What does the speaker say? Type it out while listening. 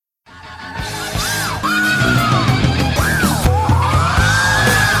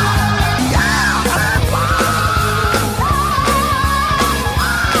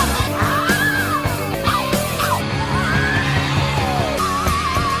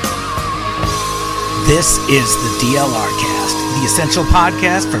This is the DLR Cast, the essential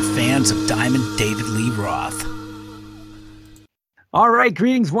podcast for fans of Diamond David Lee Roth. All right,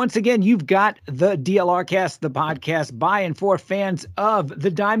 greetings once again. You've got the DLR Cast, the podcast by and for fans of the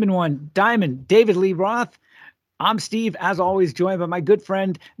Diamond David Lee Roth. I'm Steve, as always, joined by my good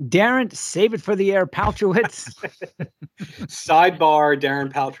friend Darren, save it for the air, Paltrowitz. Sidebar,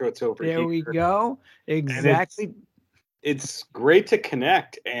 Darren Paltrowitz over here. There we go. Exactly. It's great to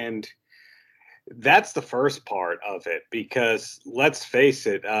connect, and that's the first part of it, because let's face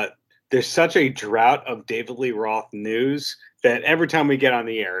it, there's such a drought of David Lee Roth news that every time we get on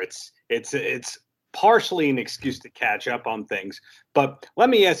the air, it's partially an excuse to catch up on things. But let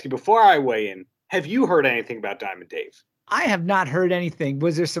me ask you, before I weigh in, have you heard anything about Diamond Dave? I have not heard anything.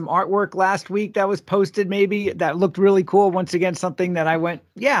 Was there some artwork last week that was posted maybe that looked really cool? Once again, something that I went,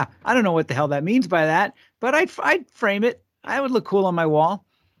 yeah, I don't know what the hell that means by that, but I'd frame it. I would look cool on my wall.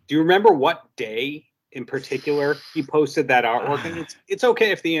 Do you remember what day in particular he posted that artwork? And it's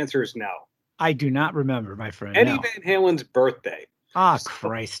okay if the answer is no. I do not remember, my friend. Eddie Van Halen's birthday. Ah,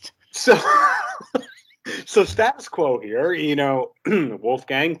 Christ. So status quo here,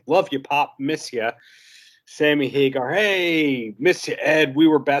 Wolfgang, love you, Pop, miss you. Sammy Hagar, hey, miss you, Ed, we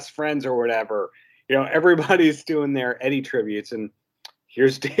were best friends or whatever. Everybody's doing their Eddie tributes, and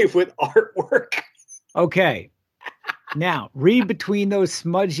here's Dave with artwork. Okay. Now, read between those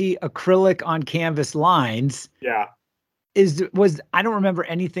smudgy acrylic on canvas lines. Yeah. I don't remember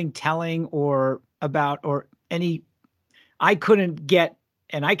anything telling I couldn't get,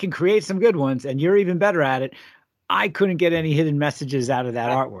 and I can create some good ones, and you're even better at it. I couldn't get any hidden messages out of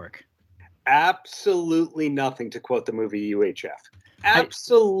that artwork. Absolutely nothing, to quote the movie UHF.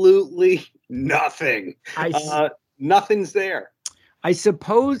 Absolutely nothing. Nothing's there. I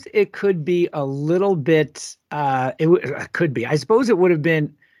suppose it could be a little bit, it could be. I suppose we would have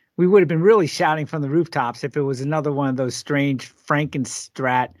been really shouting from the rooftops if it was another one of those strange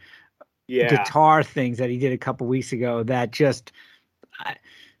Frankenstrat guitar things that he did a couple weeks ago that just,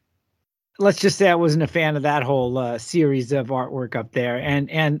 let's just say I wasn't a fan of that whole series of artwork up there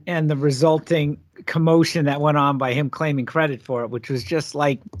and the resulting commotion that went on by him claiming credit for it, which was just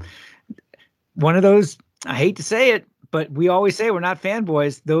like one of those, I hate to say it, but we always say we're not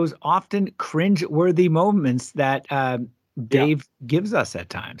fanboys, those often cringe-worthy moments that Dave gives us at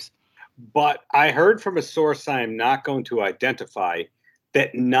times. But I heard from a source I am not going to identify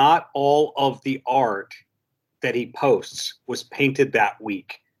that not all of the art that he posts was painted that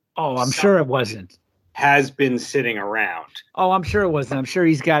week. Oh, I'm sure it wasn't. Has been sitting around. Oh, I'm sure it wasn't. I'm sure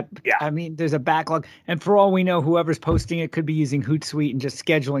he's got, there's a backlog. And for all we know, whoever's posting it could be using Hootsuite and just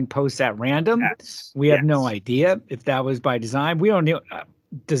scheduling posts at random. Yes. We have no idea if that was by design. We don't know.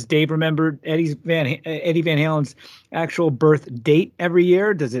 Does Dave remember Eddie Van Halen's actual birth date every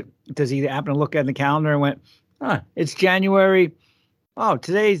year? Does he happen to look at the calendar and went, it's January. Oh,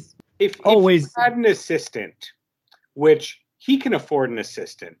 today's if always. If you had an assistant, which he can afford an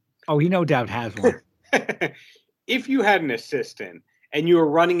assistant. Oh, he no doubt has one. If you had an assistant and you were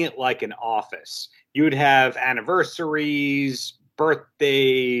running it like an office, you would have anniversaries,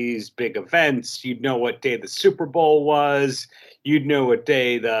 birthdays, big events. You'd know what day the Super Bowl was. You'd know what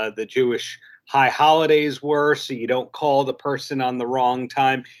day the Jewish high holidays were, so you don't call the person on the wrong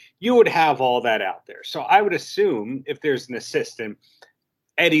time. You would have all that out there. So I would assume if there's an assistant,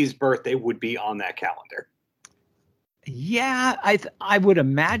 Eddie's birthday would be on that calendar. Yeah, I would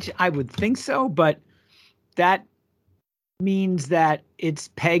imagine, I would think so, but that means that it's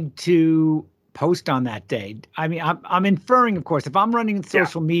pegged to post on that day. I mean, I'm inferring, of course, if I'm running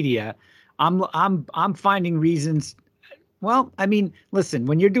social media, I'm finding reasons. Well, I mean, listen,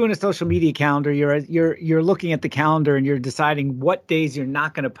 when you're doing a social media calendar, you're looking at the calendar and you're deciding what days you're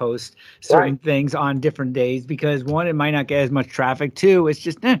not going to post certain things on different days because one, it might not get as much traffic. Two, it's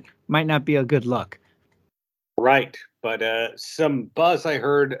just might not be a good look. Right. But some buzz I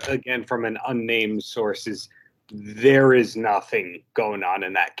heard, again, from an unnamed source is there is nothing going on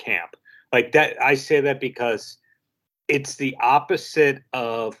in that camp. Like that, I say that because it's the opposite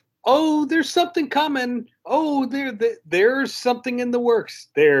of, oh, there's something coming. Oh, there's something in the works.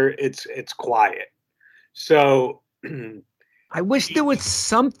 It's quiet. So I wish there was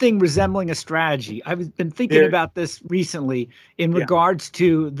something resembling a strategy. I've been thinking about this recently in regards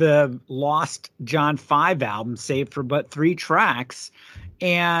to the lost John 5 album, saved for but 3 tracks.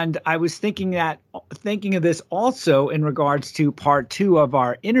 And I was thinking of this also in regards to part 2 of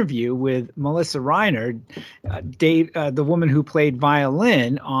our interview with Melissa Reiner, the woman who played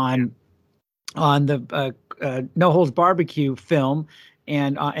violin on the No Holds Barbecue film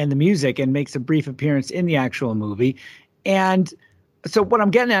and the music, and makes a brief appearance in the actual movie. And So what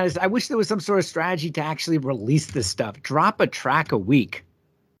I'm getting at is I wish there was some sort of strategy to actually release this stuff. Drop a track a week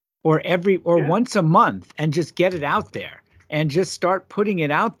or Yeah. once a month and just get it out there and just start putting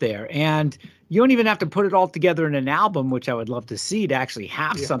it out there. And you don't even have to put it all together in an album, which I would love to see to actually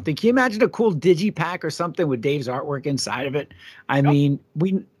have Yeah. something. Can you imagine a cool digipack or something with Dave's artwork inside of it? I Yep. mean,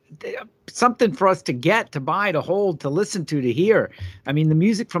 something for us to get, to buy, to hold, to listen to hear. I mean, the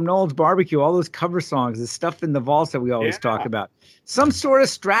music from Noel's Barbecue, all those cover songs, the stuff in the vaults that we always talk Yeah. about. Some sort of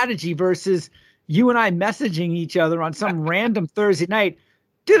strategy versus you and I messaging each other on some random Thursday night.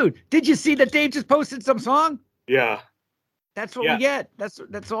 Dude, did you see that Dave just posted some song? Yeah. That's what we Yeah. get.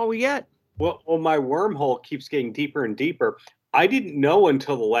 That's all we get. Well, my wormhole keeps getting deeper and deeper. I didn't know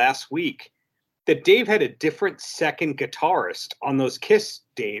until the last week that Dave had a different second guitarist on those Kiss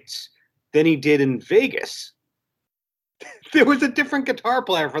dates than he did in Vegas. There was a different guitar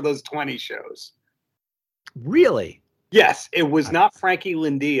player for those 20 shows. Really? Yes, it was not Frankie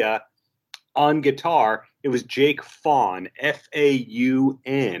Lindia on guitar. It was Jake Faun,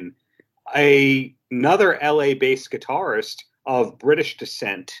 Faun, another LA-based guitarist of British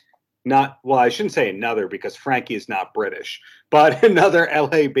descent. Well, I shouldn't say another because Frankie is not British, but another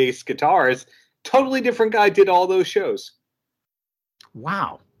LA-based guitarist, totally different guy, did all those shows.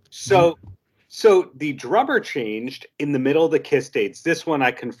 Wow. So the drummer changed in the middle of the Kiss dates. This one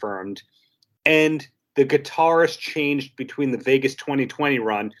I confirmed. And the guitarist changed between the Vegas 2020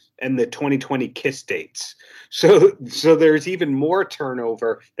 run and the 2020 Kiss dates. So there's even more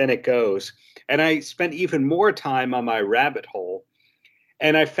turnover than it goes. And I spent even more time on my rabbit hole.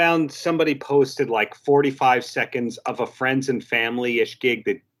 And I found somebody posted like 45 seconds of a friends and family-ish gig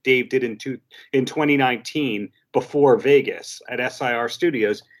that Dave did in 2019 before Vegas at SIR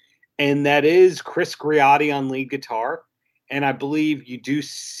Studios. And that is Chris Griotti on lead guitar. And I believe you do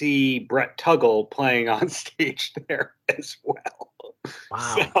see Brett Tuggle playing on stage there as well.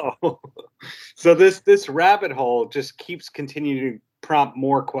 Wow. So this rabbit hole just keeps continuing to prompt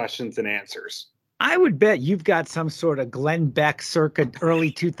more questions and answers. I would bet you've got some sort of Glenn Beck circa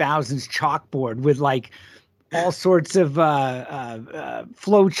early 2000s chalkboard with like all sorts of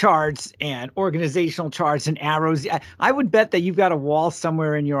flow charts and organizational charts and arrows. I would bet that you've got a wall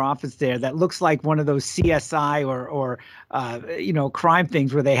somewhere in your office there that looks like one of those CSI or crime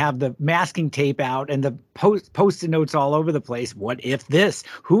things where they have the masking tape out and the post-it notes all over the place. What if this?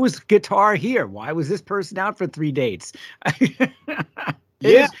 Whose guitar here? Why was this person out for 3 dates?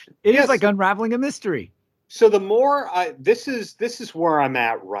 It is like unraveling a mystery. So the more this is where I'm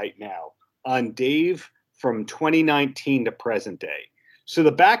at right now on Dave from 2019 to present day. So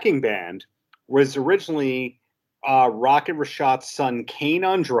the backing band was originally Rocket Rashad's son Kane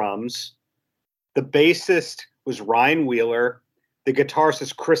on drums. The bassist was Ryan Wheeler. The guitarist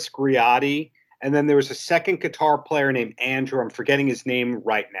is Chris Griotti. And then there was a second guitar player named Andrew. I'm forgetting his name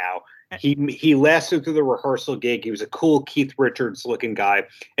right now. He lasted through the rehearsal gig. He was a cool Keith Richards looking guy.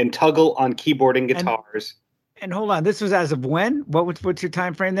 And Tuggle on keyboard and guitars. And hold on, this was as of when? What's your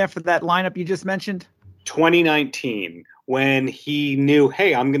time frame there for that lineup you just mentioned? 2019, when he knew,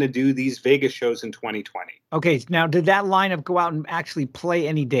 hey, I'm going to do these Vegas shows in 2020. Okay, now did that lineup go out and actually play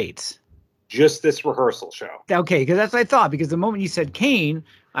any dates? Just this rehearsal show. Okay, because that's what I thought. Because the moment you said Kane,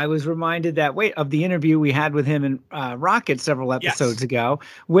 I was reminded of the interview we had with him in Rocket several episodes ago.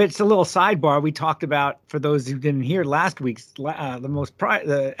 Which, a little sidebar, we talked about, for those who didn't hear last week's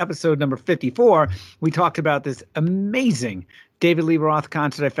the episode number 54. We talked about this amazing David Lee Roth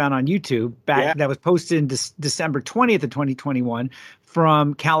concert I found on YouTube that was posted in December 20th of 2021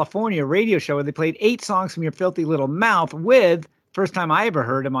 from California, a radio show where they played 8 songs from Your Filthy Little Mouth with, first time I ever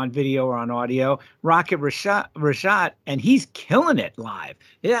heard him on video or on audio, Rocket Rashad, and he's killing it live.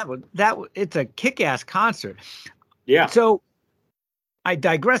 Yeah, it's a kick-ass concert. Yeah. So I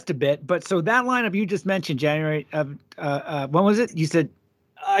digressed a bit, but so that lineup you just mentioned, January of when was it? You said,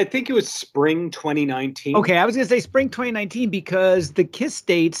 I think it was spring 2019. Okay, I was going to say spring 2019 because the Kiss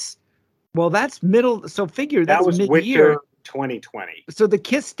dates, well, that's middle. So figure that's mid-year. Winter 2020. So the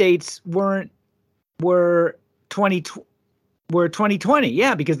Kiss dates were 2020.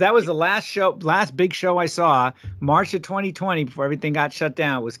 Yeah, because that was the last big show I saw, March of 2020, before everything got shut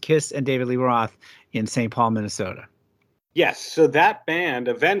down, was Kiss and David Lee Roth in St. Paul, Minnesota. Yes. So that band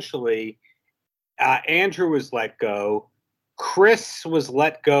eventually, Andrew was let go. Chris was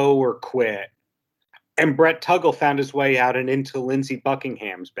let go or quit. And Brett Tuggle found his way out and into Lindsey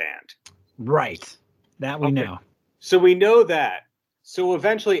Buckingham's band. Right. That we know. So we know that. So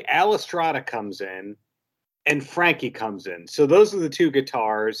eventually Al Estrada comes in and Frankie comes in. So those are the 2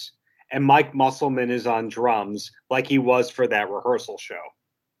 guitars. And Mike Musselman is on drums like he was for that rehearsal show.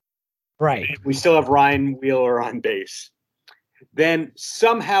 Right. We still have Ryan Wheeler on bass. Then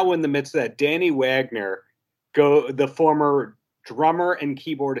somehow in the midst of that, Danny Wagner, the former drummer and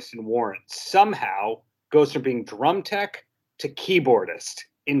keyboardist in Warrant, somehow goes from being drum tech to keyboardist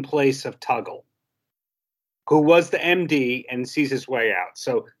in place of Tuggle, who was the MD and sees his way out.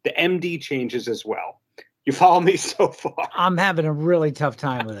 So the MD changes as well. You follow me so far? I'm having a really tough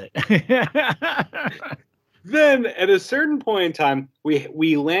time with it. Then at a certain point in time,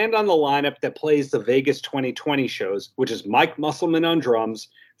 we land on the lineup that plays the Vegas 2020 shows, which is Mike Musselman on drums,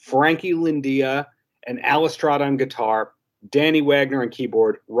 Frankie Lindia and Alistrada on guitar, Danny Wagner on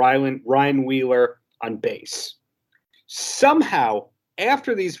keyboard, Ryan Wheeler on bass. Somehow,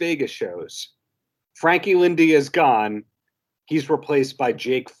 after these Vegas shows, Frankie Lindia is gone. He's replaced by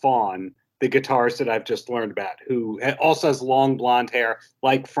Jake Fawn, the guitarist that I've just learned about, who also has long blonde hair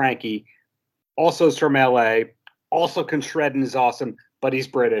like Frankie, also is from LA, also can shred and is awesome, but he's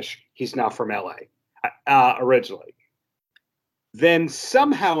British. He's not from LA originally. Then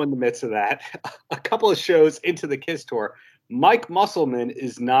somehow in the midst of that, a couple of shows into the Kiss tour, Mike Musselman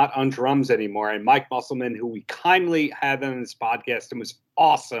is not on drums anymore. And Mike Musselman, who we kindly had on this podcast and was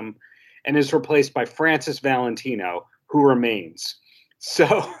awesome, and is replaced by Francis Valentino, who remains.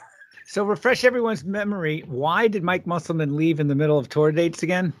 So refresh everyone's memory. Why did Mike Musselman leave in the middle of tour dates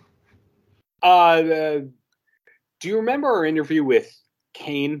again? Do you remember our interview with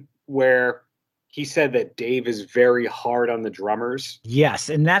Kane where he said that Dave is very hard on the drummers? Yes,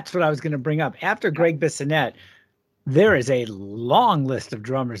 and that's what I was going to bring up. After Greg Bissonette, there is a long list of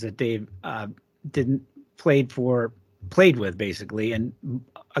drummers that Dave played with, basically, and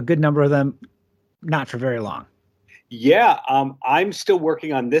a good number of them not for very long. Yeah, I'm still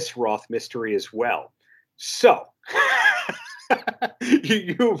working on this Roth mystery as well. So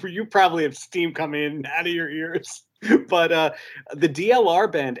you probably have steam coming in out of your ears, but the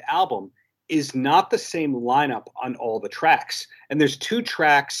DLR Band album is not the same lineup on all the tracks, and there's 2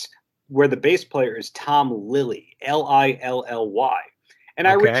 tracks where the bass player is Tom Lilly, Lilly, and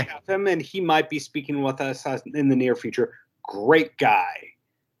I reached out to him, and he might be speaking with us in the near future. Great guy,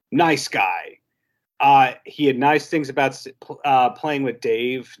 nice guy. He had nice things about playing with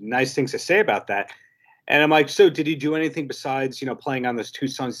Dave, nice things to say about that. And I'm like, so did he do anything besides, playing on those 2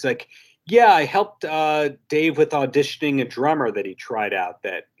 songs? He's like, yeah, I helped Dave with auditioning a drummer that he tried out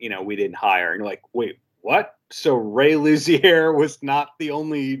that, we didn't hire. And you're like, wait, what? So Ray Luzier was not the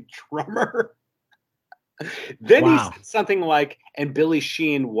only drummer? Then He said something like, and Billy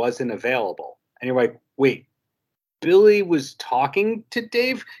Sheehan wasn't available. And you're like, wait, Billy was talking to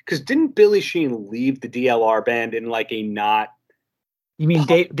Dave? Because didn't Billy Sheehan leave the DLR Band in like a not... You mean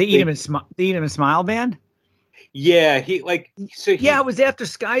the Eat 'Em and Smile band? Yeah, it was after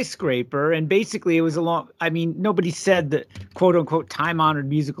Skyscraper, and basically it was nobody said that quote unquote time-honored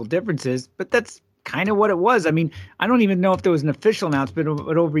musical differences, but that's kind of what it was. I mean, I don't even know if there was an official announcement,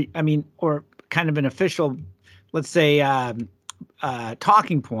 or kind of an official, let's say,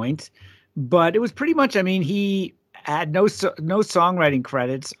 talking point, but it was pretty much, he had no songwriting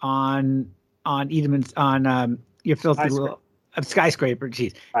credits on Eat 'Em on Your Filthy Little... Skyscraper,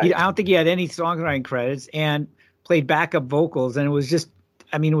 geez. Right. I don't think he had any songwriting credits and played backup vocals. And it was just,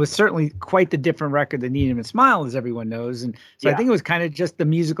 it was certainly quite the different record than Eat 'Em and Smile, as everyone knows. And so I think it was kind of just the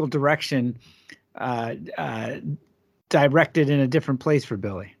musical direction directed in a different place for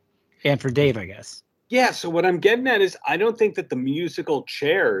Billy and for Dave, I guess. Yeah. So what I'm getting at is I don't think that the musical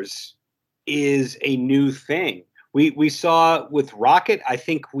chairs is a new thing. We saw with Rocket, I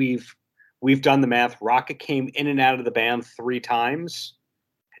think we've done the math. Rocket came in and out of the band 3 times.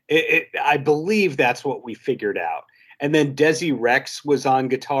 I believe that's what we figured out. And then Desi Rex was on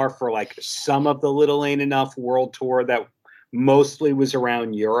guitar for like some of the Little Ain't Enough world tour that mostly was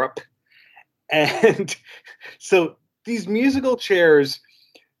around Europe. And so these musical chairs,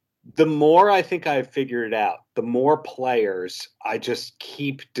 the more I think I've figured it out, the more players I just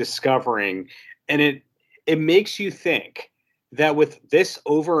keep discovering. And it makes you think that with this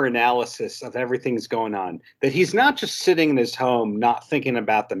over-analysis of everything's going on, that he's not just sitting in his home not thinking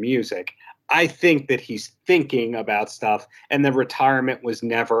about the music. I think that he's thinking about stuff, and the retirement was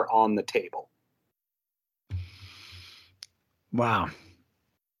never on the table. Wow.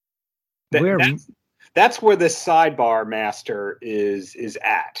 That's where this sidebar master is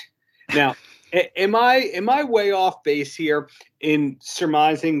at. Now, am I way off base here in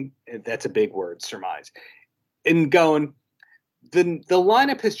surmising? That's a big word, surmise. In going, the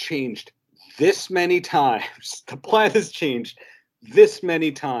lineup has changed this many times. The plan has changed this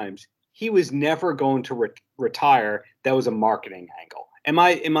many times. He was never going to retire. That was a marketing angle. Am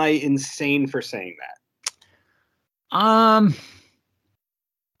I insane for saying that?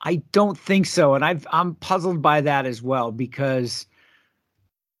 I don't think so, and I'm puzzled by that as well because,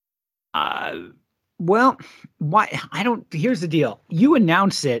 uh, well, why I don't. Here's the deal: you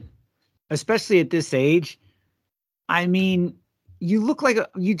announce it, especially at this age. I mean, you look like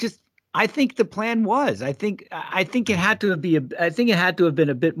you just. I think the plan was. I think it had to be. I think it had to have been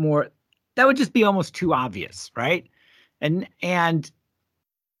a bit more. That would just be almost too obvious, right? And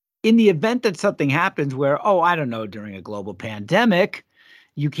in the event that something happens where, oh, I don't know, during a global pandemic,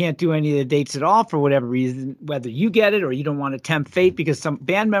 you can't do any of the dates at all for whatever reason, whether you get it or you don't want to tempt fate because some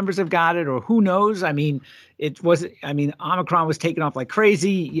band members have got it or who knows. I mean, Omicron was taken off like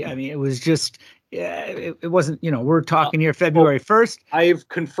crazy. I mean, it was just, yeah, it wasn't, we're talking here February 1st. I have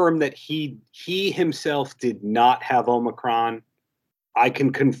confirmed that he himself did not have Omicron. I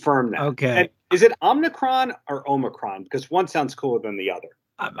can confirm that. Okay. And is it Omicron or Omicron? Because one sounds cooler than the other.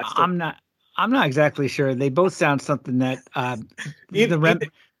 I'm not exactly sure. They both sound something that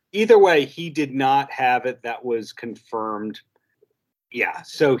either way, he did not have it. That was confirmed. Yeah,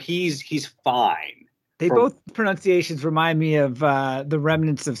 so he's fine. Both pronunciations remind me of the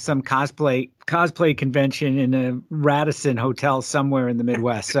remnants of some cosplay convention in a Radisson hotel somewhere in the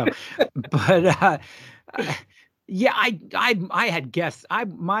Midwest. So, but yeah, I had guessed.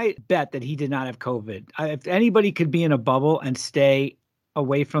 My bet that he did not have COVID. If anybody could be in a bubble and stay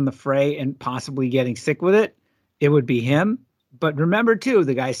away from the fray and possibly getting sick with it, it would be him. But remember too,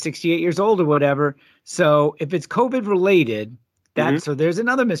 the guy's 68 years old or whatever. So if it's COVID related, so there's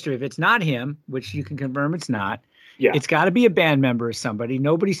another mystery. If it's not him, which you can confirm it's not, it's got to be a band member or somebody.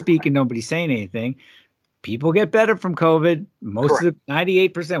 Nobody's speaking, nobody's saying anything. People get better from COVID. Most of the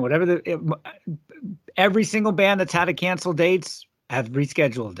 98%, whatever every single band that's had to cancel dates have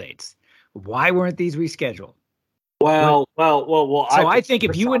rescheduled dates. Why weren't these rescheduled? Well. So I think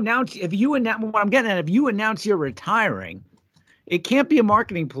if you announce what I'm getting at, if you announce you're retiring, it can't be a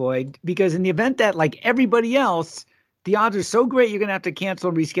marketing ploy because in the event that like everybody else, the odds are so great you're going to have to cancel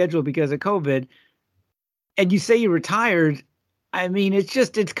and reschedule because of COVID, and you say you're retired. I mean,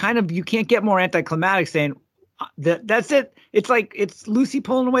 it's kind of, you can't get more anticlimactic saying that's it. It's like it's Lucy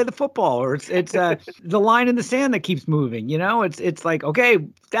pulling away the football, or it's the line in the sand that keeps moving. It's like, okay,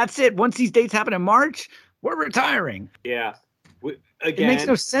 that's it. Once these dates happen in March, we're retiring. Yeah. It makes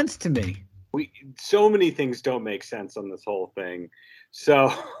no sense to me. So many things don't make sense on this whole thing.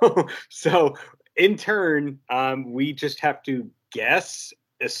 So in turn, we just have to guess,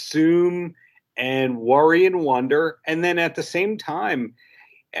 assume, and worry and wonder. And then at the same time,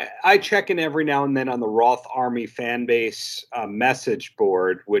 I check in every now and then on the Roth Army fan base message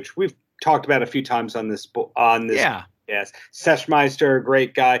board, which we've talked about a few times on this. Yeah. Yes. Seshmeister,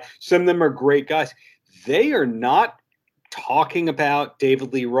 great guy. Some of them are great guys. They are not talking about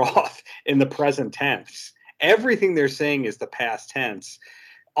David Lee Roth in the present tense. Everything they're saying is the past tense.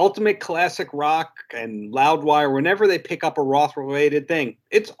 Ultimate Classic Rock and Loudwire, whenever they pick up a Roth-related thing,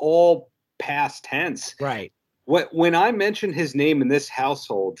 it's all past tense. Right. When I mention his name in this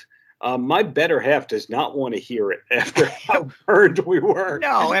household, my better half does not want to hear it after how burned we were.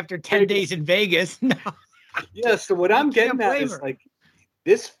 No, after 10 days in Vegas. No. Yeah, so what I'm getting at is like,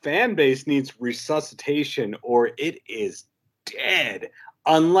 this fan base needs resuscitation or it is dead,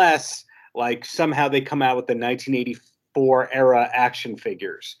 unless like somehow they come out with the 1984 era action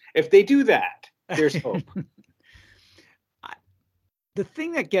figures. If they do that, there's hope. The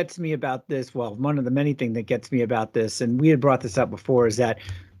thing that gets me about this, well, one of the many things that gets me about this, and we had brought this up before, is that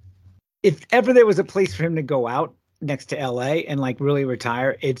if ever there was a place for him to go out next to LA and like really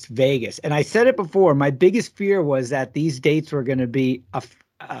retire, it's Vegas. And I said it before, my biggest fear was that these dates were going to be a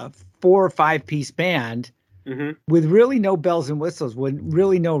 4 or 5 piece band with really no bells and whistles, with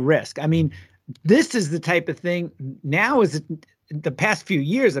really no risk. I mean, this is the type of thing now is the past few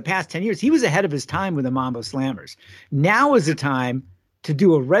years, the past 10 years, he was ahead of his time with the Mambo Slammers. Now is the time to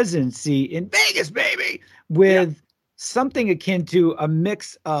do a residency in Vegas, baby, with something akin to a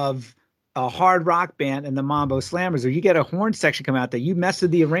mix of a hard rock band and the Mambo Slammers, or you get a horn section come out there, you mess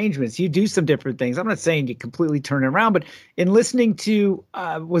with the arrangements, you do some different things. I'm not saying you completely turn it around, but in listening to,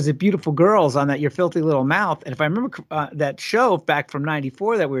 was it Beautiful Girls on that Your Filthy Little Mouth? And if I remember that show back from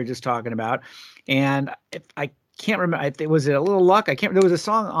 94 that we were just talking about, and if I can't remember, was it A Little Luck? There was a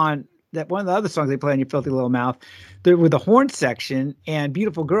song on that, one of the other songs they play on Your Filthy Little Mouth, there with the horn section, and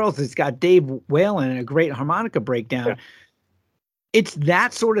Beautiful Girls, it's got Dave Whalen and a great harmonica breakdown. Yeah. It's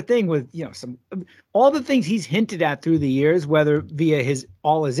that sort of thing with, all the things he's hinted at through the years, whether via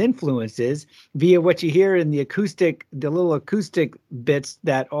all his influences, via what you hear in the little acoustic bits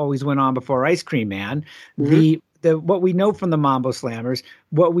that always went on before Ice Cream Man, the what we know from the Mambo Slammers,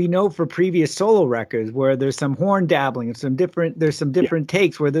 what we know for previous solo records, where there's some horn dabbling and there's some different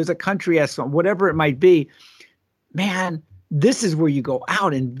takes, where there's a country-esque song, whatever it might be. Man, this is where you go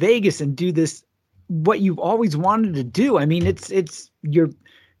out in Vegas and do this, what you've always wanted to do. I mean, do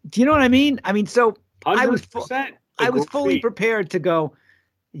you know what I mean? I mean, so 100% I was fully prepared to go,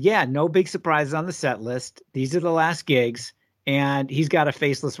 yeah, no big surprises on the set list. These are the last gigs, and he's got a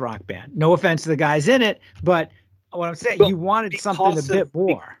faceless rock band. No offense to the guys in it, but what I'm saying, you wanted something a bit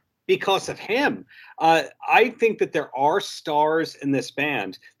more. Because of him. I think that there are stars in this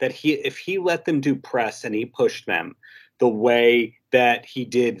band that if he let them do press and he pushed them the way that he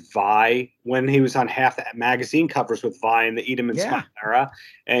did Vi when he was on half the magazine covers with Vi in the Eat 'em and Smile era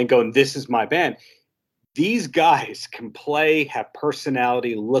and going, this is my band. These guys can play, have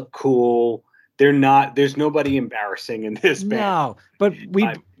personality, look cool. There's nobody embarrassing in this band. No,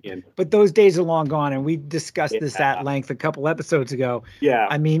 but those days are long gone, and we discussed this at length a couple episodes ago. Yeah.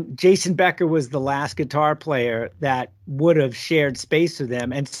 I mean, Jason Becker was the last guitar player that would have shared space with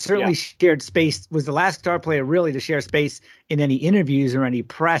them, and certainly shared space, was the last guitar player really to share space in any interviews or any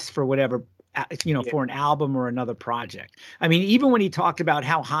press for whatever, for an album or another project. I mean, even when he talked about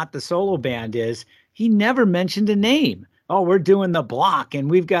how hot the solo band is, he never mentioned a name. Oh, we're doing the block, and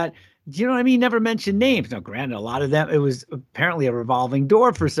we've got, do you know what I mean? Never mentioned names. Now, granted, a lot of them, it was apparently a revolving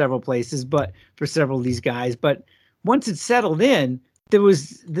door for several places, but for several of these guys. But once it settled in,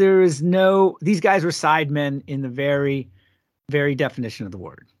 these guys were sidemen in the very, very definition of the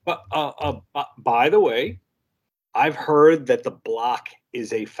word. By the way, I've heard that the block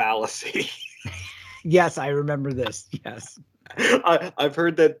is a fallacy. Yes, I remember this. Yes. I've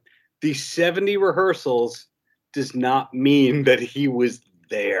heard that the 70 rehearsals does not mean that he was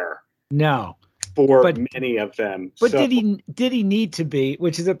there. No, for many of them. But did he need to be?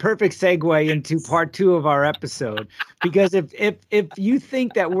 Which is a perfect segue into part 2 of our episode, because if you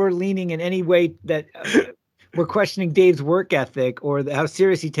think that we're leaning in any way that we're questioning Dave's work ethic or how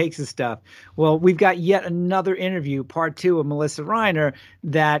serious he takes his stuff, well, we've got yet another interview, part 2 of Melissa Reiner,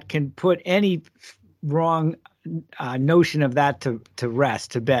 that can put any wrong notion of that to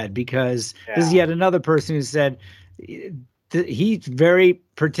rest, to bed, because this is yet another person who said he's very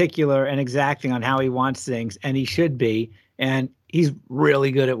particular and exacting on how he wants things, and he should be, and he's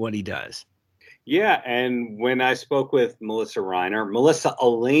really good at what he does. Yeah, and when I spoke with Melissa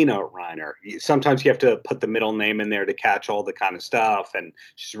Elena Reiner, sometimes you have to put the middle name in there to catch all the kind of stuff, and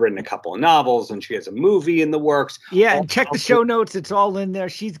she's written a couple of novels, and she has a movie in the works. Yeah, and check the show notes. It's all in there.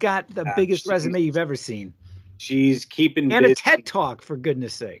 She's got the biggest resume you've ever seen. She's keeping and busy. A TED Talk, for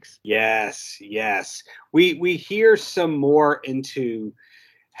goodness sakes. Yes. We hear some more into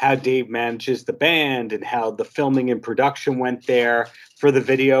how Dave manages the band and how the filming and production went there for the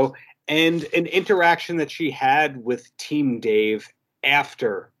video, and an interaction that she had with Team Dave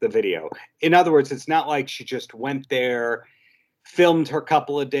after the video. In other words, it's not like she just went there, filmed her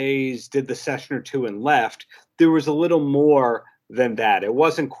couple of days, did the session or two and left. There was a little more than that. It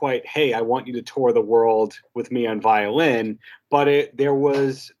wasn't quite, hey, I want you to tour the world with me on violin, but there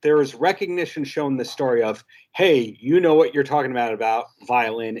was recognition shown in the story of, hey, you know what you're talking about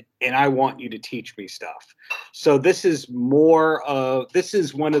violin, and I want you to teach me stuff. So this is one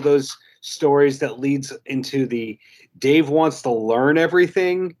of those stories that leads into the Dave wants to learn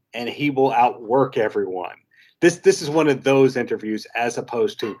everything and he will outwork everyone. This is one of those interviews, as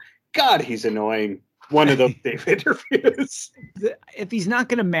opposed to, God, he's annoying. One of those Dave interviews. If he's not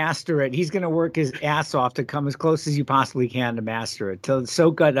going to master it, he's going to work his ass off to come as close as you possibly can to master it, to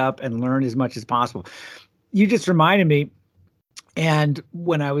soak it up and learn as much as possible. You just reminded me, and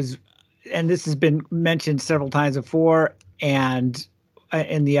this has been mentioned several times before, and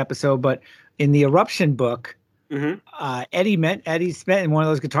in the episode, but in the Eruption book, Eddie spent in one of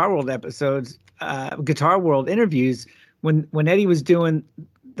those Guitar World episodes, Guitar World interviews, when Eddie was doing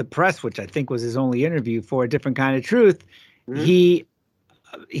the press, which I think was his only interview for A Different Kind of Truth, he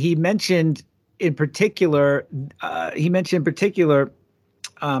mentioned in particular,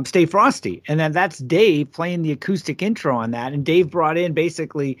 Stay Frosty, and then that's Dave playing the acoustic intro on that, and Dave brought in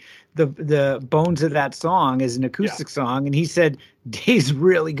basically the bones of that song as an acoustic song, and he said Dave's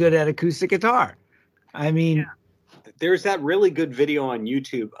really good at acoustic guitar. I mean, there's that really good video on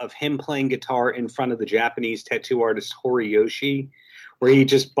YouTube of him playing guitar in front of the Japanese tattoo artist Horiyoshi, where he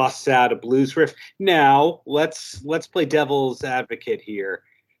just busts out a blues riff. Now, let's play devil's advocate here.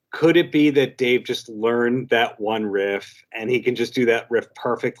 Could it be that Dave just learned that one riff and he can just do that riff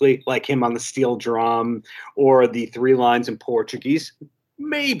perfectly, like him on the steel drum or the 3 lines in Portuguese?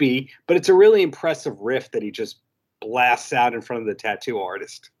 Maybe, but it's a really impressive riff that he just blasts out in front of the tattoo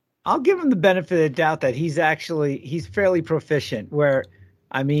artist. I'll give him the benefit of the doubt that he's fairly proficient. Where,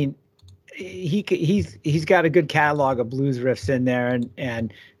 I mean, he's got a good catalog of blues riffs in there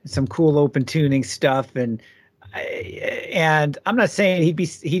and some cool open tuning stuff and I'm not saying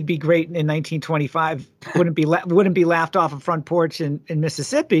he'd be great in 1925. Wouldn't be laughed off a front porch in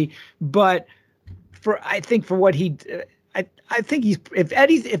Mississippi, but I think for what I think if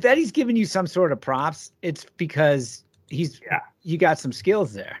Eddie's giving you some sort of props, it's because you got some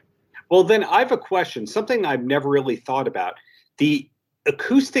skills there. Well, then I have a question, something I've never really thought about. The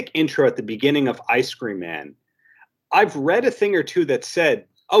acoustic intro at the beginning of Ice Cream Man. I've read a thing or two that said,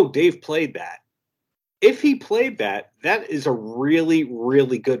 "Oh, Dave played that." If he played that, that is a really,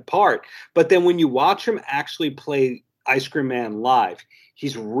 really good part. But then when you watch him actually play Ice Cream Man live,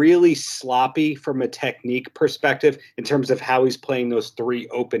 he's really sloppy from a technique perspective in terms of how he's playing those three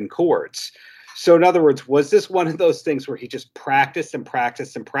open chords. So in other words, was this one of those things where he just practiced and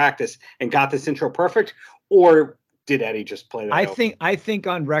practiced and practiced and got this intro perfect? Or did Eddie just play that? I think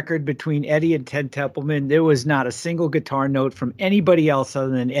on record between Eddie and Ted Templeman, there was not a single guitar note from anybody else other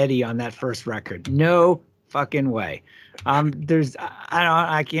than Eddie on that first record. No fucking way.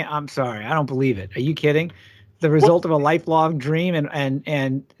 I can't. I'm sorry. I don't believe it. Are you kidding? The result of a lifelong dream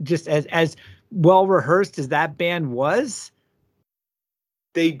and just as well rehearsed as that band was,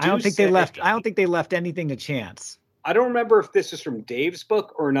 I don't think they left anything to chance. I don't remember if this is from Dave's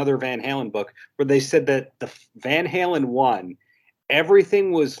book or another Van Halen book, where they said that the Van Halen one,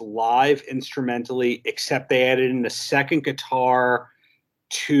 everything was live instrumentally, except they added in a second guitar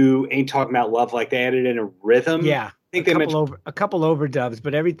to Ain't Talking About Love. Like they added in a rhythm. Yeah. I think a couple overdubs,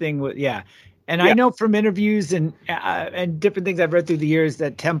 but everything was, yeah. And I know from interviews and different things I've read through the years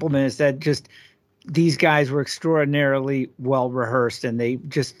that Templeman has said just these guys were extraordinarily well rehearsed and they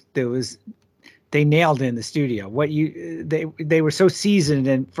nailed it in the studio. They were so seasoned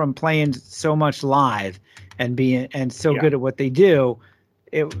and from playing so much live and so good at what they do,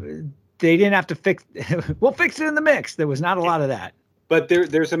 they didn't have to fix. We'll fix it in the mix. There was not a lot of that. But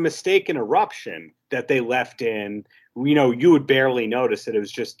there's a mistake in Eruption that they left in. You would barely notice it. It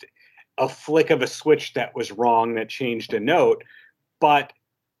was just a flick of a switch that was wrong that changed a note. But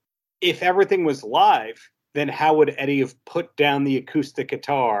if everything was live, then how would Eddie have put down the acoustic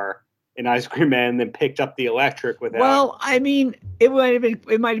guitar in Ice Cream Man and then picked up the electric without? Well, I mean, it might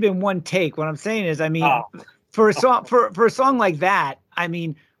have been one take. What I'm saying is, I mean, for a song like that, I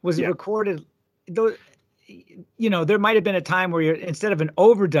mean, was it recorded? Though, there might have been a time where instead of an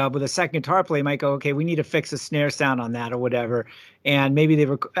overdub with a second guitar play, you might go, okay, we need to fix a snare sound on that or whatever, and maybe they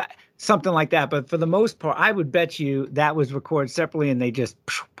were something like that. But for the most part, I would bet you that was recorded separately, and they just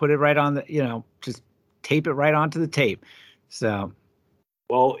put it right on just tape it right onto the tape. So.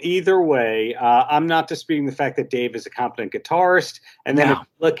 Well, either way, I'm not disputing the fact that Dave is a competent guitarist. And then if you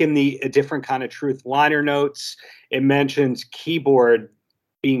look in the A Different Kind of Truth liner notes, it mentions keyboard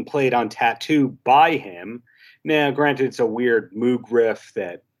being played on Tattoo by him. Now, granted, it's a weird Moog riff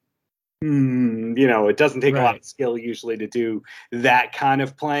that, it doesn't take a lot of skill usually to do that kind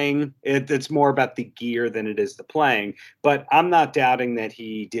of playing. It's more about the gear than it is the playing. But I'm not doubting that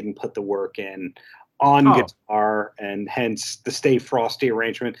he didn't put the work in on guitar, and hence the Stay Frosty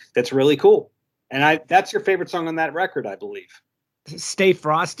arrangement. That's really cool. And that's your favorite song on that record, I believe. Stay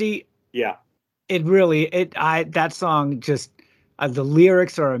Frosty? Yeah. That song just, the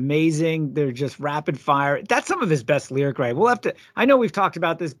lyrics are amazing. They're just rapid fire. That's some of his best lyric writing. I know we've talked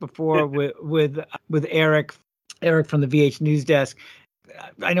about this before with Eric from the VH News Desk.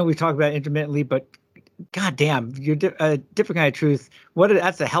 I know we've talked about it intermittently, but goddamn, you're a Different Kind of Truth.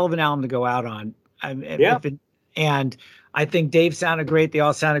 That's a hell of an album to go out on. And I think Dave sounded great. They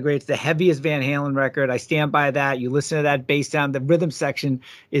all sounded great. It's the heaviest Van Halen record. I stand by that. You listen to that bass sound. The rhythm section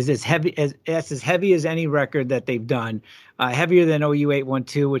is as heavy as any record that they've done. Heavier than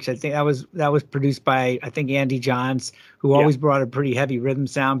OU812, which I think that was produced by Andy Johns, who always brought a pretty heavy rhythm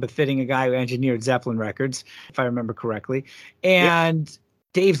sound, befitting a guy who engineered Zeppelin records, if I remember correctly. And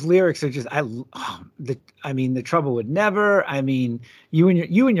Dave's lyrics are just the Trouble Would Never. I mean, you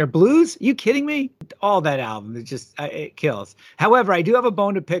and your blues. You kidding me? All that album, it kills. However, I do have a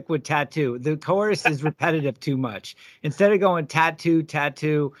bone to pick with Tattoo. The chorus is repetitive too much. Instead of going tattoo,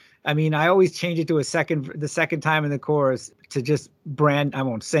 tattoo, I mean, I always change it to the second time in the chorus to just I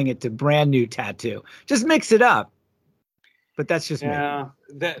won't sing it, to brand new tattoo. Just mix it up. But that's just me.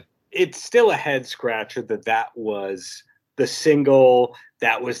 That it's still a head scratcher that was the single,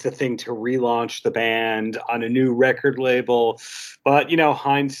 that was the thing to relaunch the band on a new record label. But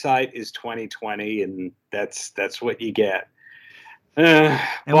hindsight is 2020, and that's what you get. And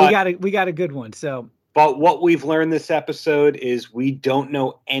we got a good one. So But what we've learned this episode is we don't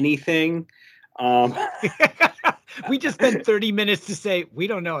know anything. We just spent 30 minutes to say we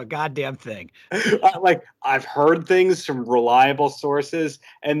don't know a goddamn thing. Like, I've heard things from reliable sources,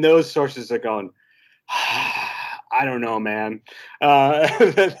 and those sources are going, I don't know, man.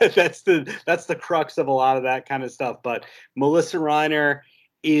 That's the crux of a lot of that kind of stuff. But Melissa Reiner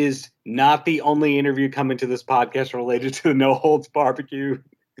is not the only interview coming to this podcast related to the No Holds Barbecue.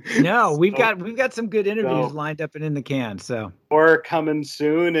 No, we've got some good interviews lined up and in the can. So more coming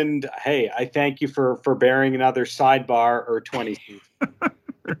soon. And hey, I thank you for bearing another sidebar or 20.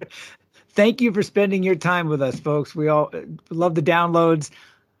 Thank you for spending your time with us, folks. We all love the downloads,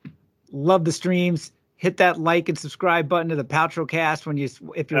 love the streams. Hit that like and subscribe button to the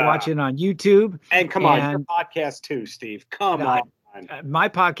Poutrocast if you're watching on YouTube. And come on, your podcast too, Steve. Come on. My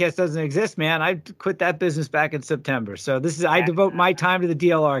podcast doesn't exist, man. I quit that business back in September. So I devote my time to the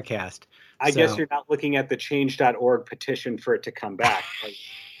DLR cast. I guess you're not looking at the change.org petition for it to come back.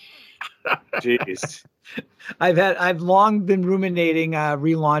 Jeez. I've long been ruminating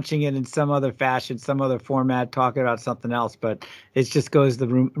relaunching it in some other fashion, some other format, talking about something else, but it just goes the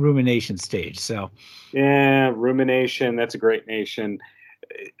rumination stage. So yeah, rumination. That's a great nation.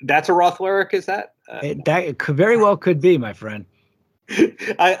 That's a Roth lyric, is that? It could very well could be, my friend.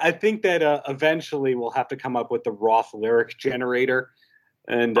 I think that eventually we'll have to come up with the Roth lyric generator.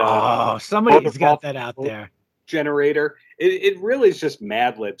 And somebody's got that out there. Generator. It really is just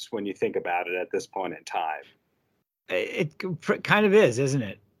Mad Libs when you think about it at this point in time. It kind of is, isn't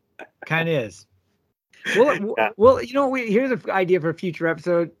it? Kind of is. Well, here's an idea for a future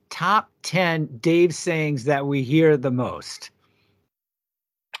episode. Top 10 Dave sayings that we hear the most.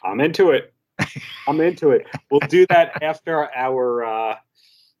 I'm into it. We'll do that after our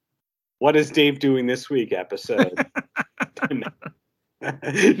what is Dave doing this week episode.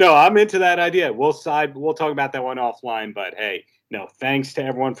 No, I'm into that idea. We'll talk about that one offline, but hey, no, thanks to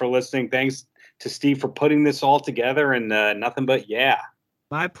everyone for listening. Thanks to Steve for putting this all together, and nothing but yeah.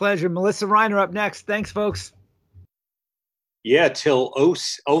 My pleasure. Melissa Reiner up next. Thanks, folks. Yeah, till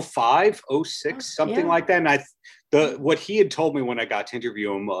 05, 06, something like that. And what he had told me when I got to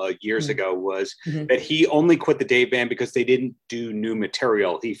interview him years ago was that he only quit the Dave band because they didn't do new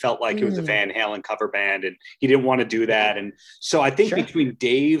material. He felt like it was a Van Halen cover band and he didn't want to do that. And so I think between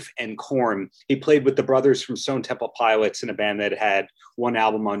Dave and Korn, he played with the brothers from Stone Temple Pilots in a band that had one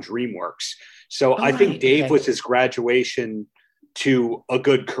album on DreamWorks. So I think Dave was his graduation to a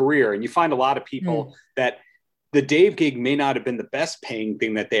good career. And you find a lot of people that the Dave gig may not have been the best paying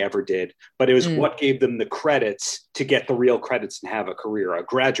thing that they ever did, but it was what gave them the credits to get the real credits and have a career, a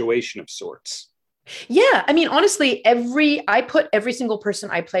graduation of sorts. Yeah. I mean, honestly, I put every single person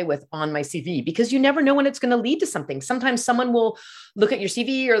I play with on my CV because you never know when it's going to lead to something. Sometimes someone will look at your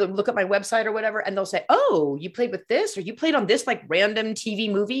CV or look at my website or whatever, and they'll say, oh, you played with this, or you played on this like random TV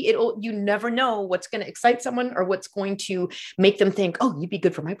movie. You never know what's going to excite someone or what's going to make them think, oh, you'd be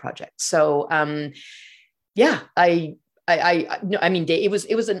good for my project. So, yeah, I mean, Dave,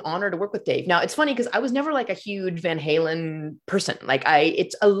 it was an honor to work with Dave. Now it's funny because I was never like a huge Van Halen person. Like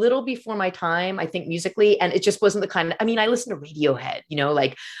it's a little before my time, I think musically. And it just wasn't the kind of, I mean, I listened to Radiohead,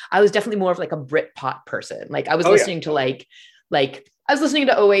 like I was definitely more of like a Britpop person. Like I was listening to like I was listening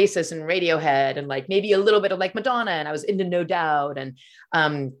to Oasis and Radiohead and like maybe a little bit of like Madonna, and I was into No Doubt. And,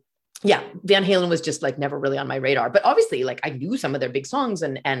 yeah, Van Halen was just like never really on my radar, but obviously like I knew some of their big songs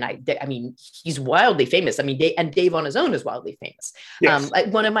and I mean, he's wildly famous. I mean, Dave on his own is wildly famous. Yes.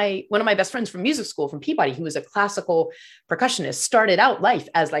 One of my best friends from music school from Peabody, who was a classical percussionist, started out life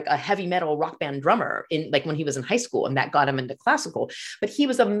as like a heavy metal rock band drummer in like when he was in high school, and that got him into classical, but he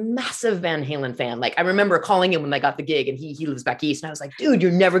was a massive Van Halen fan. Like I remember calling him when I got the gig, and he lives back east, and I was like, dude,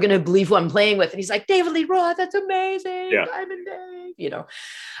 you're never going to believe who I'm playing with. And he's like, David Lee Roth, that's amazing. Yeah. Diamond Dave,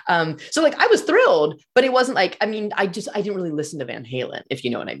 so like I was thrilled, but it wasn't like, I mean, I didn't really listen to Van Halen, if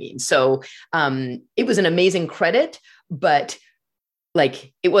you know what I mean. So it was an amazing credit, but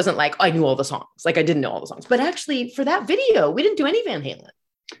like, it wasn't like I knew all the songs. Like I didn't know all the songs, but actually for that video, we didn't do any Van Halen.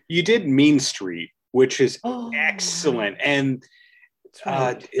 You did Mean Street, which is excellent. And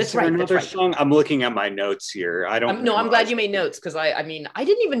is there another song? I'm looking at my notes here. I don't know. I'm glad you made notes. Cause I mean, I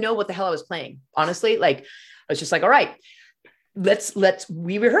didn't even know what the hell I was playing. Honestly, like I was just like, all right,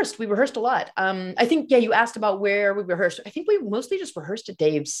 we rehearsed a lot. I think, yeah, you asked about where we rehearsed. I think we mostly just rehearsed at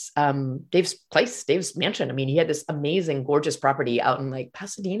Dave's place, Dave's mansion. I mean, he had this amazing, gorgeous property out in like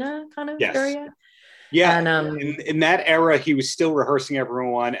Pasadena kind of area. Yeah. And in that era, he was still rehearsing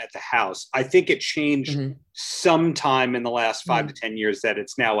everyone at the house. I think it changed sometime in the last 5 to 10 years that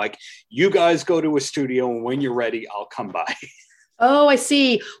it's now like, you guys go to a studio and when you're ready, I'll come by. Oh, I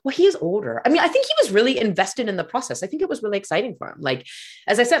see. Well, he is older. I mean, I think he was really invested in the process. I think it was really exciting for him. Like,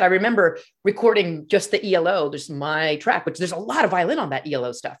 as I said, I remember recording just the ELO, just my track, which there's a lot of violin on that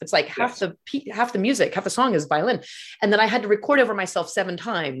ELO stuff. It's like half the music, half the song is violin. And then I had to record over myself 7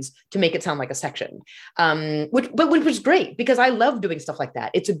 times to make it sound like a section. Which was great because I love doing stuff like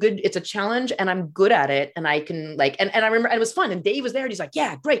that. It's a challenge and I'm good at it. And I can like, and I remember, and it was fun. And Dave was there and he's like,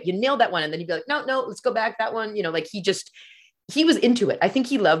 yeah, great. You nailed that one. And then he'd be like, no, let's go back that one. Like he was into it. I think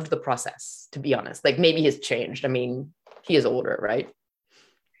he loved the process, to be honest. Like maybe he's changed. I mean, he is older, right?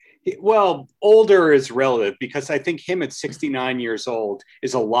 Well, older is relative because I think him at 69 years old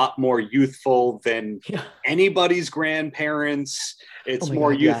is a lot more youthful than anybody's grandparents. It's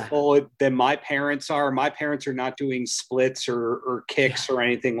more youthful than my parents are. My parents are not doing splits or kicks or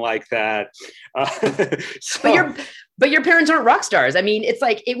anything like that. But your parents aren't rock stars. I mean, it's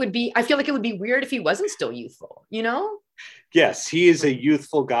like, I feel like it would be weird if he wasn't still youthful, Yes, he is a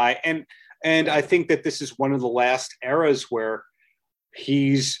youthful guy. And I think that this is one of the last eras where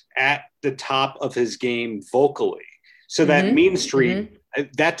he's at the top of his game vocally. So that Mean Street,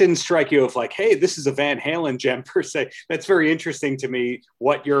 that didn't strike you of like, hey, this is a Van Halen gem per se. That's very interesting to me,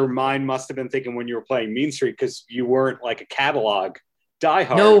 what your mind must have been thinking when you were playing Mean Street, because you weren't like a catalog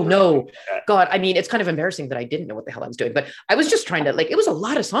diehard. No. God, I mean, it's kind of embarrassing that I didn't know what the hell I was doing, but I was just trying to it was a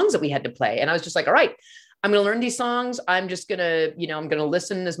lot of songs that we had to play. And I was just like, all right, I'm going to learn these songs. I'm just going to, I'm going to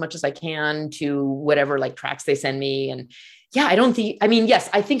listen as much as I can to whatever like tracks they send me. And yeah, yes,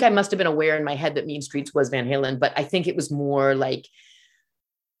 I think I must've been aware in my head that Mean Streets was Van Halen, but I think it was more like,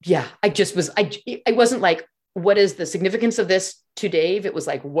 I wasn't like, what is the significance of this to Dave? It was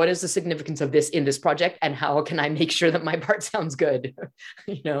like, what is the significance of this in this project? And how can I make sure that my part sounds good?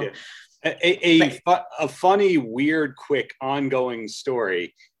 Yeah. A funny, weird, quick ongoing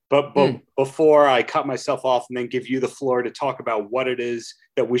story. But before I cut myself off and then give you the floor to talk about what it is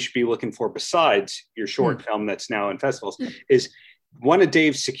that we should be looking for besides your short film that's now in festivals, is one of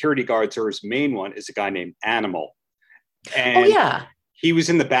Dave's security guards, or his main one, is a guy named Animal. And he was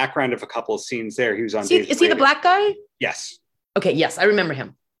in the background of a couple of scenes there. He was on Dave's Is he the black guy? Yes. Okay, yes, I remember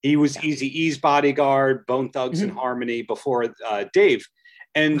him. He was Eazy-E's bodyguard, Bone Thugs and Harmony before Dave.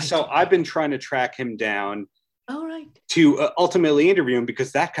 And so I've been trying to track him down to ultimately interview him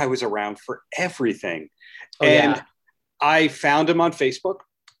because that guy was around for everything. I found him on Facebook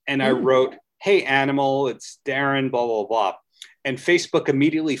and I wrote, hey, Animal, it's Darren, blah, blah, blah. And Facebook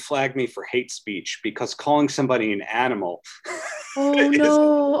immediately flagged me for hate speech because calling somebody an animal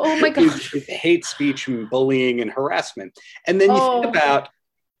oh my gosh, is hate speech and bullying and harassment. And then you think about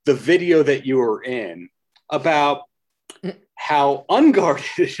the video that you were in, about how unguarded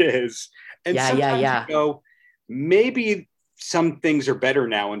it is. And sometimes you go, maybe some things are better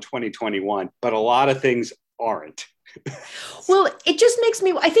now in 2021, but a lot of things aren't. Well, it just makes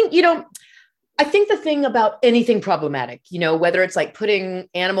me, I think the thing about anything problematic, whether it's like putting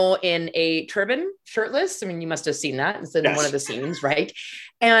Animal in a turban, shirtless. I mean, you must have seen that. It's in one of the scenes, right?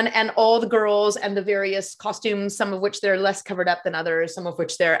 And all the girls and the various costumes, some of which they're less covered up than others, some of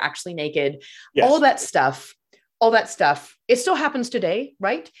which they're actually naked. Yes. All that stuff, it still happens today,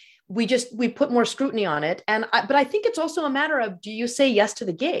 right? We put more scrutiny on it. But I think it's also a matter of, do you say yes to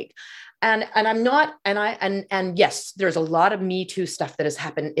the gig? And I'm not, and yes, there's a lot of Me Too stuff that has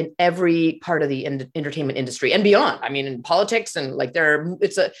happened in every part of the entertainment industry and beyond. I mean, in politics and like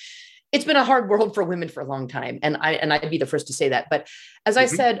it's been a hard world for women for a long time. And I'd be the first to say that. But as I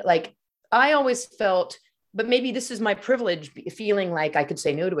said, like, I always felt, but maybe this is my privilege, feeling like I could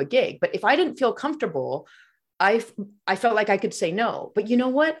say no to a gig. But if I didn't feel comfortable, I felt like I could say no, but you know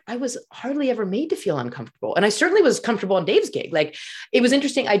what? I was hardly ever made to feel uncomfortable. And I certainly was comfortable on Dave's gig. Like, it was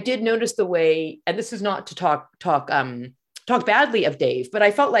interesting. I did notice the way, and this is not to talk badly of Dave, but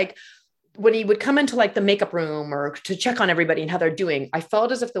I felt like when he would come into like the makeup room or to check on everybody and how they're doing, I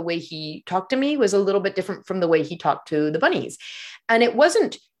felt as if the way he talked to me was a little bit different from the way he talked to the bunnies. And it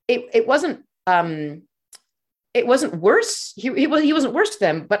wasn't worse. He wasn't worse to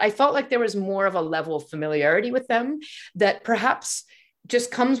them, but I felt like there was more of a level of familiarity with them that perhaps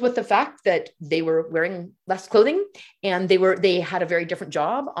just comes with the fact that they were wearing less clothing and they had a very different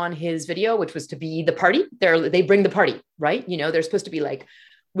job on his video, which was to be the party. They bring the party, right? They're supposed to be like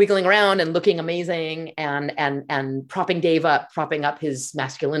wiggling around and looking amazing and propping Dave up, propping up his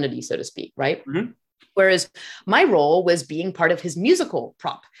masculinity, so to speak, right? Mm-hmm. Whereas my role was being part of his musical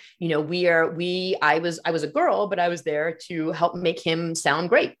prop. I was a girl, but I was there to help make him sound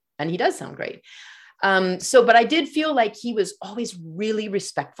great. And he does sound great. But I did feel like he was always really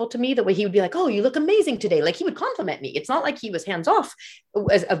respectful to me, the way he would be like, oh, you look amazing today. Like he would compliment me. It's not like he was hands off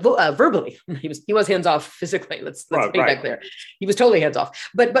verbally. He was hands off physically. Let's make that clear. He was totally hands off,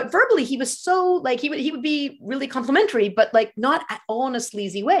 but verbally he was so like, he would be really complimentary, but like not at all in a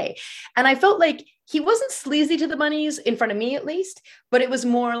sleazy way. And I felt like he wasn't sleazy to the bunnies in front of me, at least, but it was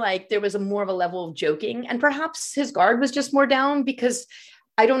more like there was more of a level of joking, and perhaps his guard was just more down, because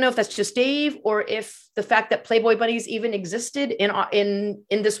I don't know if that's just Dave, or if the fact that Playboy bunnies even existed in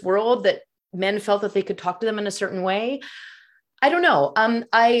this world, that men felt that they could talk to them in a certain way. I don't know.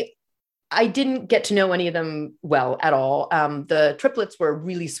 I didn't get to know any of them well at all. The triplets were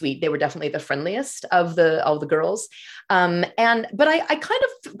really sweet. They were definitely the friendliest of the girls. But I kind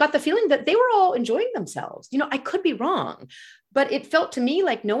of got the feeling that they were all enjoying themselves. You know, I could be wrong, but it felt to me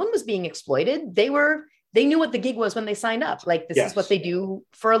like no one was being exploited. They knew what the gig was when they signed up. Like, this is what they do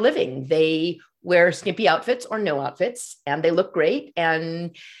for a living. They wear skimpy outfits or no outfits, and they look great.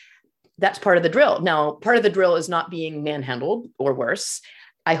 And that's part of the drill. Now, part of the drill is not being manhandled or worse.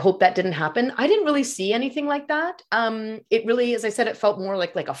 I hope that didn't happen. I didn't really see anything like that. It really, as I said, it felt more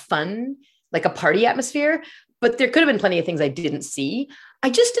like a fun, like a party atmosphere, but there could have been plenty of things I didn't see. I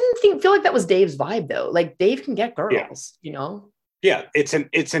just didn't feel like that was Dave's vibe, though. Like, Dave can get girls, you know? Yeah. It's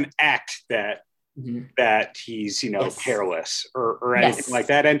an act that he's, careless or anything like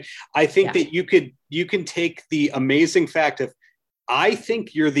that. And I think that you can take the amazing fact of, I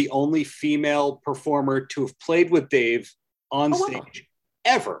think you're the only female performer to have played with Dave on stage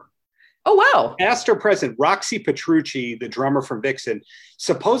ever. Oh, wow. Past or present, Roxy Petrucci, the drummer from Vixen,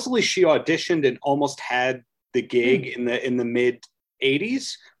 supposedly she auditioned and almost had the gig in the mid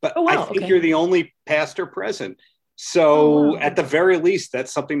 80s, but I think you're the only past or present. So at the very least,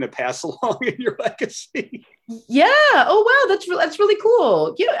 that's something to pass along in your legacy. Yeah. Oh, wow. That's really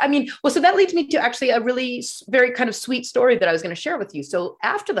cool. Yeah. I mean, well, so that leads me to actually a really very kind of sweet story that I was going to share with you. So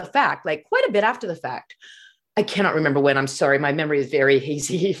after the fact, like quite a bit after the fact, I cannot remember when. I'm sorry. My memory is very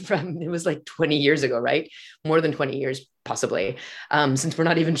hazy it was like 20 years ago, right? More than 20 years, possibly. Since we're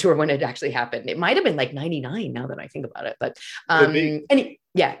not even sure when it actually happened. It might've been like 99 now that I think about it, but,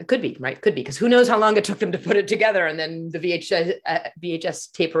 it could be, right? Could be. Cause who knows how long it took them to put it together. And then the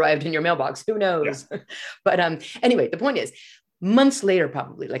VHS tape arrived in your mailbox. Who knows? Yeah. But anyway, the point is, months later,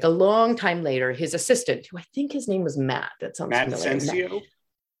 probably like a long time later, his assistant, who I think his name was Matt. That sounds familiar. Matt.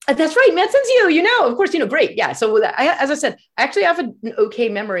 That's right. Matt Sensio, of course, great. Yeah. So as I said, I actually have an okay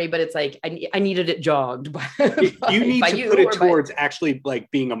memory, but it's like, I needed it jogged. You need to put it towards actually like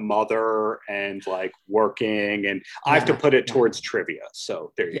being a mother and like working, and I have to put it towards trivia.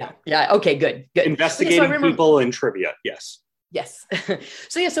 So there you go. Yeah. Okay, good. Investigating people in trivia. Yes. Yes.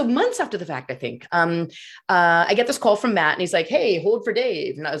 So months after the fact, I think, I get this call from Matt, and he's like, hey, hold for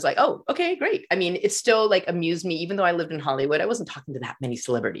Dave. And I was like, oh, okay, great. I mean, it still like amused me, even though I lived in Hollywood, I wasn't talking to that many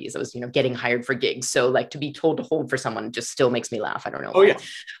celebrities. I was, getting hired for gigs. So like to be told to hold for someone just still makes me laugh. I don't know. Oh, yeah.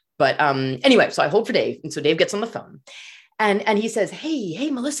 But anyway, so I hold for Dave. And so Dave gets on the phone. And he says, hey,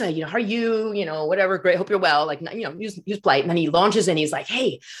 Melissa, how are you? Whatever. Great. Hope you're well. Like, use polite. And then he launches in. He's like,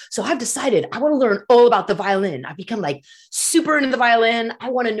 hey, so I've decided I want to learn all about the violin. I've become like super into the violin. I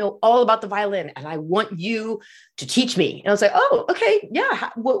want to know all about the violin, and I want you to teach me. And I was like, oh, okay. Yeah.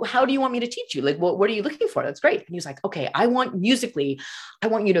 How do you want me to teach you? Like, what are you looking for? That's great. And he was like, okay, I want you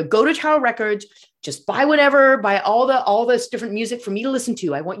to go to Tower Records, just buy all this different music for me to listen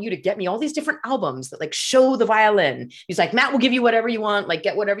to. I want you to get me all these different albums that like show the violin. He's like, Matt will give you whatever you want, like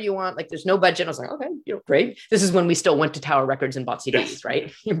get whatever you want. Like there's no budget. I was like, okay, great. This is when we still went to Tower Records and bought CDs, yes.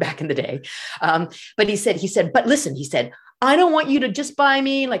 Right? Back in the day. But he said, but listen, he said, I don't want you to just buy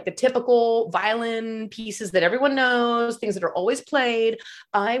me like the typical violin pieces that everyone knows, things that are always played.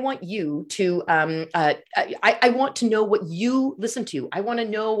 I want you to, I want to know what you listen to. I want to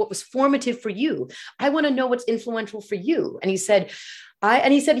know what was formative for you. I want to know what's influential for you. And he said,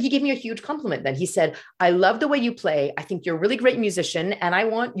 he gave me a huge compliment. Then he said, I love the way you play. I think you're a really great musician, and I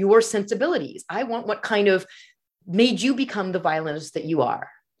want your sensibilities. I want what kind of made you become the violinist that you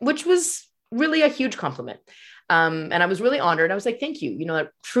are, which was really a huge compliment. And I was really honored. I was like, thank you.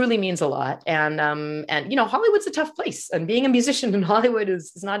 That truly means a lot. And Hollywood's a tough place, and being a musician in Hollywood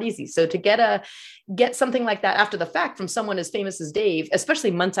is not easy. So to get something like that after the fact from someone as famous as Dave,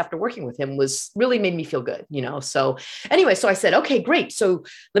 especially months after working with him, was really made me feel good, So anyway, so I said, okay, great. So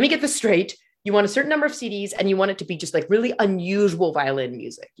let me get this straight. you want a certain number of CDs, and you want it to be just like really unusual violin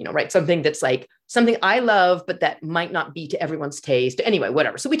music, right? Something that's like something I love, but that might not be to everyone's taste. Anyway,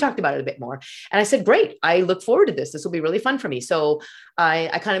 whatever. So we talked about it a bit more. And I said, great, I look forward to this. This will be really fun for me. So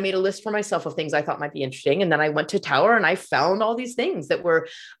I kind of made a list for myself of things I thought might be interesting. And then I went to Tower and I found all these things that were,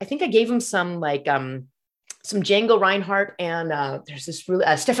 I think I gave him some like, some Django Reinhardt, and there's this really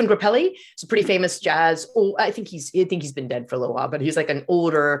Stefan Grappelli. It's a pretty famous jazz. Oh, I think he's been dead for a little while, but he's like an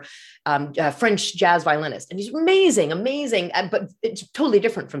older French jazz violinist, and he's amazing, but it's totally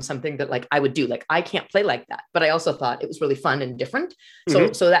different from something that like I would do. Like I can't play like that, but I also thought it was really fun and different. So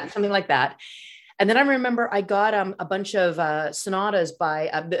that's something like that. And then I remember I got a bunch of sonatas by,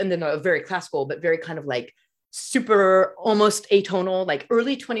 and then very classical, but very kind of like super almost atonal, like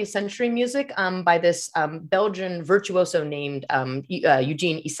early 20th century music by this Belgian virtuoso named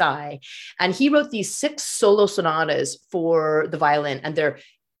Eugene Isai. And he wrote these 6 solo sonatas for the violin, and they're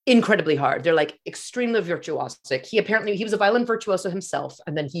incredibly hard. They're like extremely virtuosic. He was a violin virtuoso himself,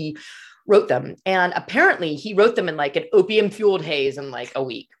 and then he wrote them. And apparently he wrote them in like an opium fueled haze in like a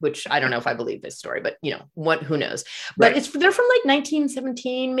week, which I don't know if I believe this story, but who knows, but right. they're from like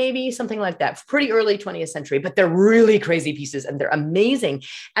 1917, maybe something like that, pretty early 20th century, but they're really crazy pieces and they're amazing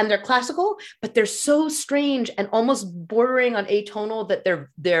and they're classical, but they're so strange and almost bordering on atonal that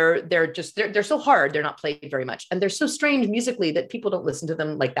they're so hard. They're not played very much. And they're so strange musically that people don't listen to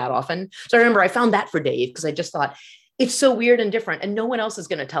them like that often. So I remember I found that for Dave because I just thought, it's so weird and different, and no one else is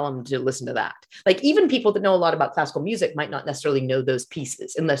going to tell them to listen to that. Like even people that know a lot about classical music might not necessarily know those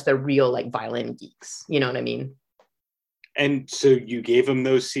pieces unless they're real like violin geeks. You know what I mean? And so you gave him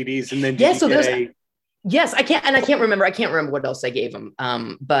those CDs, and then yes, I can't remember what else I gave him.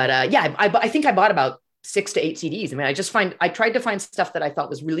 I think I bought about 6 to 8 CDs. I mean, I tried to find stuff that I thought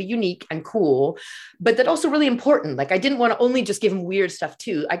was really unique and cool, but that also really important. Like I didn't want to only just give him weird stuff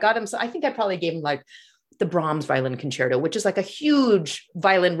too. I got him. So I think I probably gave him like the Brahms Violin Concerto, which is like a huge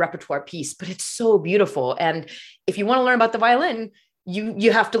violin repertoire piece, but it's so beautiful. And if you want to learn about the violin,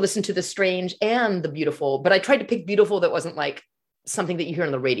 you have to listen to the strange and the beautiful. But I tried to pick beautiful that wasn't like something that you hear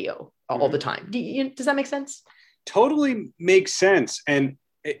on the radio all the time. Does that make sense? Totally makes sense. And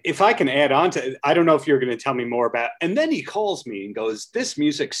if I can add on to, I don't know if you're going to tell me more about, and then he calls me and goes, this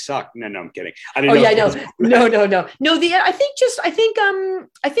music sucked. No, I'm kidding. I didn't know. No.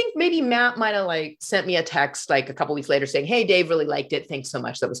 I think maybe Matt might've like sent me a text like a couple weeks later saying, hey, Dave really liked it. Thanks so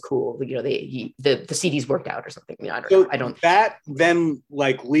much. That was cool. The CDs worked out or something. I don't know. That then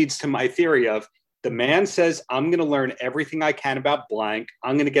like leads to my theory of the man says, I'm going to learn everything I can about blank.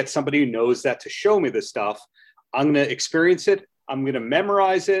 I'm going to get somebody who knows that to show me this stuff. I'm going to experience it. I'm going to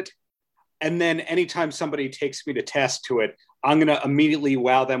memorize it. And then anytime somebody takes me to test to it, I'm going to immediately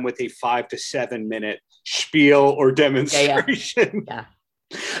wow them with a 5 to 7 minute spiel or demonstration. Yeah.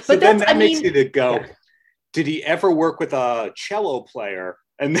 So then that makes you to go, did he ever work with a cello player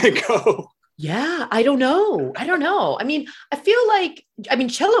and then go? Yeah, I don't know. I mean, I feel like,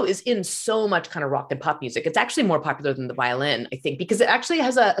 cello is in so much kind of rock and pop music. It's actually more popular than the violin, I think, because it actually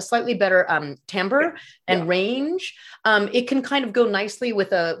has a slightly better timbre and range. It can kind of go nicely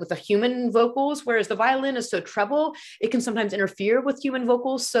with a human vocals, whereas the violin is so treble, it can sometimes interfere with human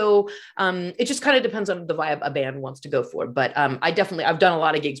vocals. So it just kind of depends on the vibe a band wants to go for. But I've done a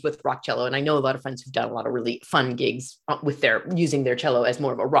lot of gigs with rock cello, and I know a lot of friends who've done a lot of really fun gigs with using their cello as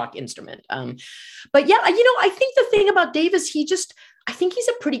more of a rock instrument. But yeah, I think the thing about Dave is I think he's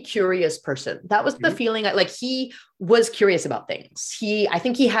a pretty curious person. That was the feeling. Like he was curious about things. I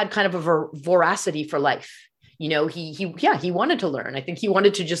think he had kind of a voracity for life. He wanted to learn. I think he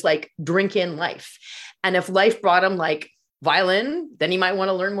wanted to just like drink in life. And if life brought him like violin, then he might want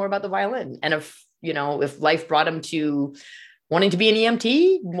to learn more about the violin. And if life brought him to wanting to be an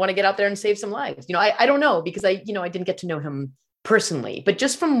EMT, want to get out there and save some lives. I don't know, because I didn't get to know him personally, but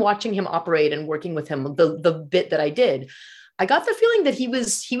just from watching him operate and working with him, the bit that I did, I got the feeling that he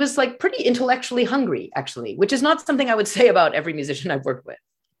was like pretty intellectually hungry, actually, which is not something I would say about every musician I've worked with.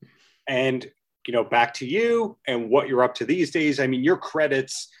 And, back to you and what you're up to these days. I mean, your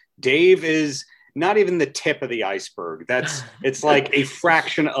credits, Dave is not even the tip of the iceberg. It's like a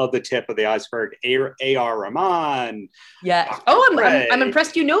fraction of the tip of the iceberg. A.R. Rahman. Yeah. Oh, I'm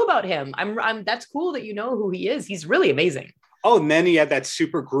impressed you know about him. That's cool that you know who he is. He's really amazing. Oh, and then he had that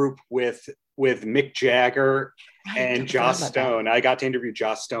super group with Mick Jagger and Joss Stone. I got to interview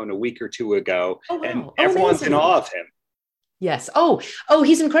Joss Stone a week or two ago, and everyone's in awe of him. Yes.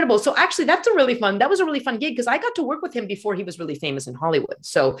 He's incredible. So actually, that was a really fun gig because I got to work with him before he was really famous in Hollywood.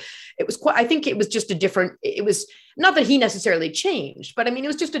 So it was I think it was just it was not that he necessarily changed, but I mean, it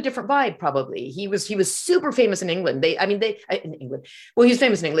was just a different vibe. Probably he was super famous in England. In England. Well, he was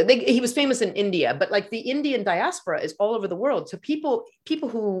famous in England. He was famous in India, but like the Indian diaspora is all over the world. So people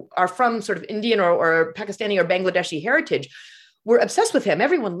who are from sort of Indian or Pakistani or Bangladeshi heritage were obsessed with him.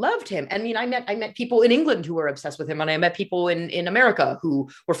 Everyone loved him. I mean, I met people in England who were obsessed with him, and I met people in America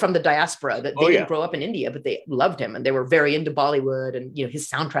who were from the diaspora that they didn't grow up in India, but they loved him and they were very into Bollywood and his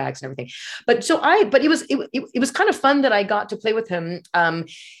soundtracks and everything. But it was kind of fun that I got to play with him.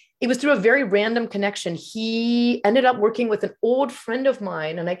 It was through a very random connection. He ended up working with an old friend of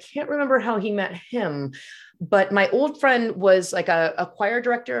mine, and I can't remember how he met him. But my old friend was like a choir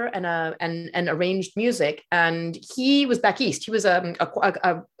director and arranged music, and he was back east. He was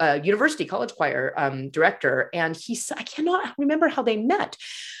a university college choir director, and I cannot remember how they met,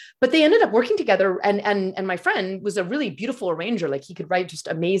 but they ended up working together. And my friend was a really beautiful arranger. Like he could write just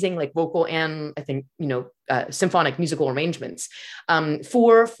amazing like vocal and I think symphonic musical arrangements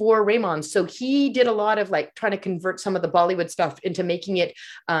for Raymond. So he did a lot of like trying to convert some of the Bollywood stuff into making it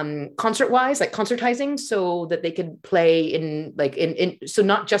concert-wise, like concertizing, so that they could play in so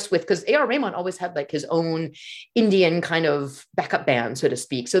not just with, because A.R. Rahman always had like his own Indian kind of backup band, so to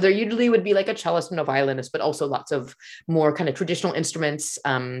speak. So there usually would be like a cellist and a violinist, but also lots of more kind of traditional instruments.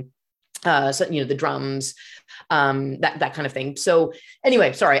 So the drums, that kind of thing. So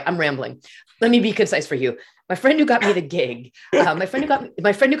anyway, sorry, I'm rambling. Let me be concise for you. My friend who got me the gig,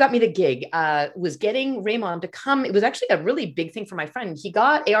 was getting Raymond to come. It was actually a really big thing for my friend. He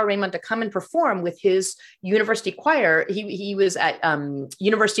got A.R. Raymond to come and perform with his university choir. He was at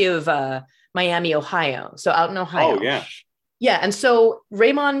University of Miami, Ohio. So out in Ohio. Oh, yeah. Yeah. And so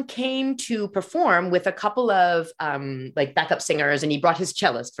Raymond came to perform with a couple of like backup singers, and he brought his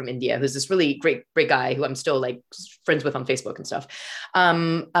cellist from India, who's this really great guy who I'm still like friends with on Facebook and stuff.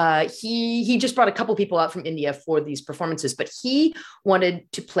 He just brought a couple people out from India for these performances, but he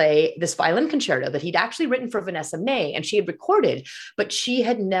wanted to play this violin concerto that he'd actually written for Vanessa May, and she had recorded, but she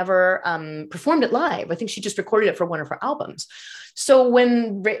had never performed it live. I think she just recorded it for one of her albums. So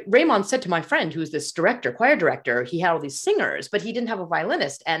when Raymond said to my friend, who's this choir director, he had all these singers, but he didn't have a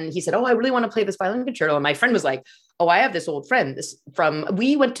violinist. And he said, "Oh, I really want to play this violin concerto." And my friend was like, "Oh, I have this old friend.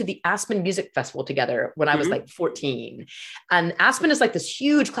 We went to the Aspen Music Festival together when I was like 14. And Aspen is like this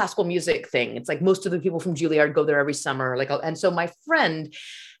huge classical music thing. It's like most of the people from Juilliard go there every summer. And so my friend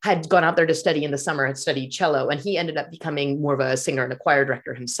had gone out there to study in the summer, had studied cello, and he ended up becoming more of a singer and a choir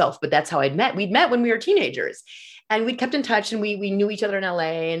director himself. But that's how I'd met. We'd met when we were teenagers. And we kept in touch, and we knew each other in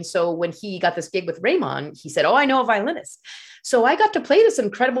LA. And so when he got this gig with Raymond, he said, "Oh, I know a violinist." So I got to play this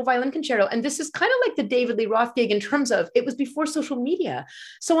incredible violin concerto. And this is kind of like the David Lee Roth gig in terms of it was before social media.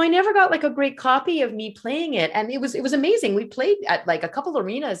 So I never got like a great copy of me playing it. And it was amazing. We played at like a couple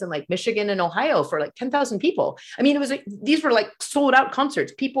arenas in like Michigan and Ohio for like 10,000 people. I mean, these were like sold out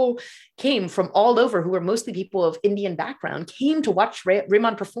concerts. People came from all over, who were mostly people of Indian background, came to watch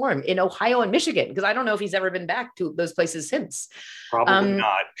Raymond perform in Ohio and Michigan, because I don't know if he's ever been back to those places since. Probably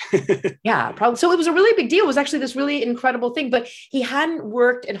not. Yeah, probably. So it was a really big deal. It was actually this really incredible thing, but he hadn't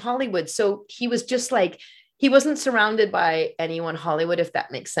worked in Hollywood. So he was just like, he wasn't surrounded by anyone Hollywood, if that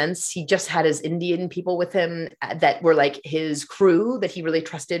makes sense. He just had his Indian people with him that were like his crew that he really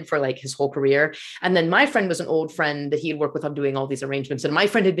trusted for like his whole career. And then my friend was an old friend that he had worked with on doing all these arrangements. And my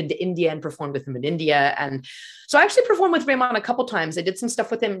friend had been to India and performed with him in India. And so I actually performed with Raymond a couple times. I did some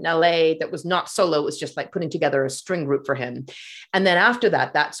stuff with him in LA that was not solo. It was just like putting together a string group for him. And then after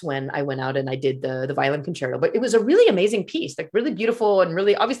that, that's when I went out and I did the violin concerto. But it was a really amazing piece, like really beautiful and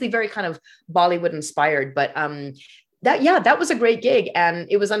really obviously very kind of Bollywood inspired. But that was a great gig. And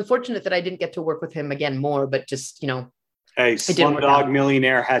it was unfortunate that I didn't get to work with him again more, but just, Hey, Slumdog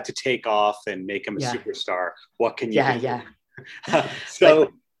Millionaire had to take off and make him a superstar. What can you do? Yeah.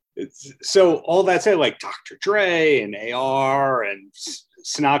 So all that said, like Dr. Dre and AR and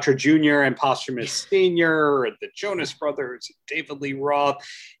Sinatra Jr. and Posthumous Sr. and the Jonas Brothers, and David Lee Roth,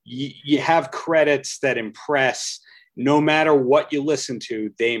 you have credits that impress. No matter what you listen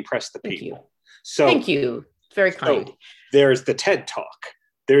to, they impress the people. Thank you. Very kind. So there's the TED Talk.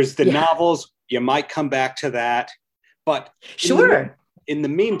 There's the novels. You might come back to that. But sure. In the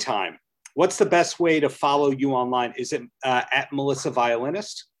meantime, what's the best way to follow you online? Is it at Melissa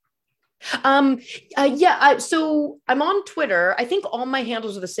Violinist? So I'm on Twitter. I think all my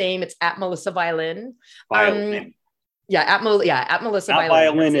handles are the same. It's at Melissa Violin. Violin. At Melissa Not Violin.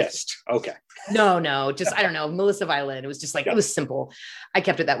 Violinist. Okay. No, just I don't know, Melissa Violin. It was just like it was simple. I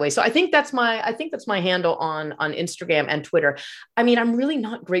kept it that way. So I think that's my handle on Instagram and Twitter. I mean, I'm really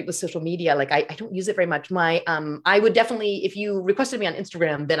not great with social media. Like I don't use it very much. I would definitely, if you requested me on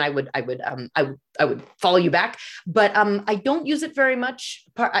Instagram, then I would follow you back. But I don't use it very much.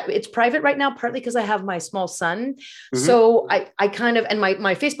 It's private right now, partly because I have my small son. So I kind of, and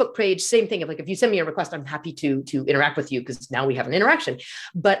my Facebook page, same thing. Like if you send me a request, I'm happy to interact with you because now we have an interaction.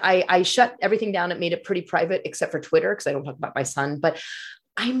 But I shut everything down. It made it pretty private, except for Twitter, because I don't talk about my son. But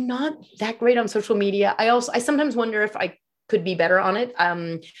I'm not that great on social media. I sometimes wonder if I could be better on it. I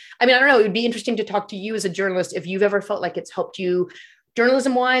mean, I don't know. It would be interesting to talk to you as a journalist if you've ever felt like it's helped you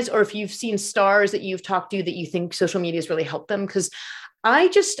journalism wise, or if you've seen stars that you've talked to that you think social media has really helped them. Because I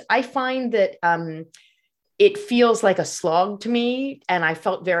find that it feels like a slog to me. And I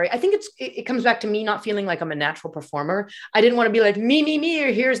think it comes back to me not feeling like I'm a natural performer. I didn't want to be like me,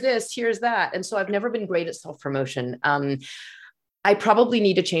 or here's this, here's that. And so I've never been great at self-promotion. I probably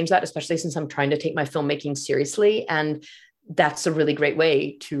need to change that, especially since I'm trying to take my filmmaking seriously. And that's a really great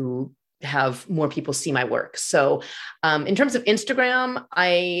way to have more people see my work. So in terms of Instagram,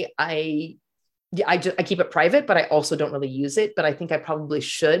 I keep it private, but I also don't really use it. But I think I probably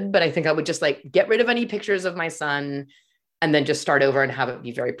should. But I think I would just like get rid of any pictures of my son, and then just start over and have it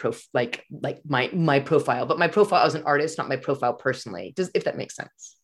be very like my profile. But my profile as an artist, not my profile personally. If that makes sense.